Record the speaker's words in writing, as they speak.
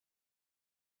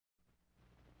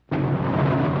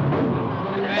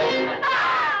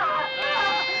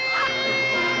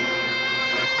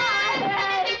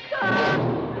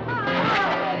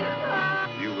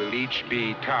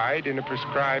be tied in a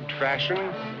prescribed fashion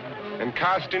and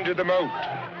cast into the moat.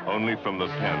 Only from the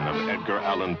pen of Edgar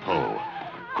Allan Poe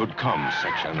could come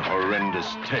such an horrendous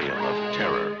tale of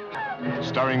terror.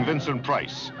 Starring Vincent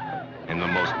Price in the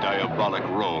most diabolic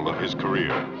role of his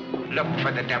career. Look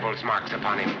for the devil's marks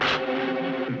upon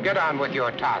him. Get on with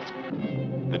your task.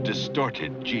 The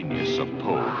distorted genius of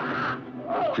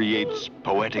Poe creates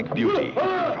poetic beauty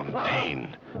from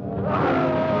pain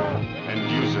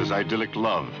and uses idyllic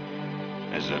love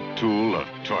as a tool of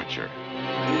torture.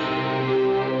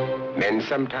 Men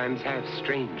sometimes have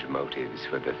strange motives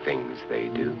for the things they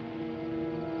do.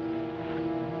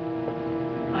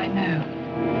 I know.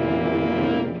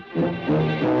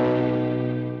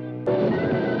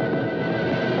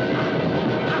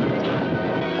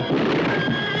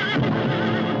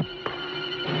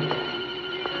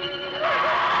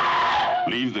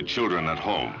 Leave the children at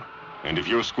home, and if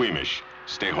you're squeamish,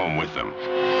 stay home with them.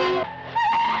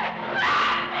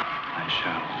 I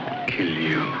shall kill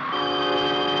you.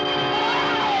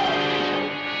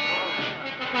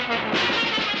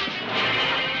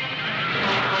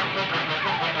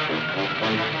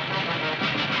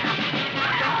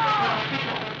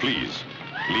 Please,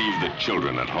 leave the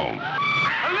children at home.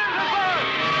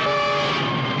 Elizabeth!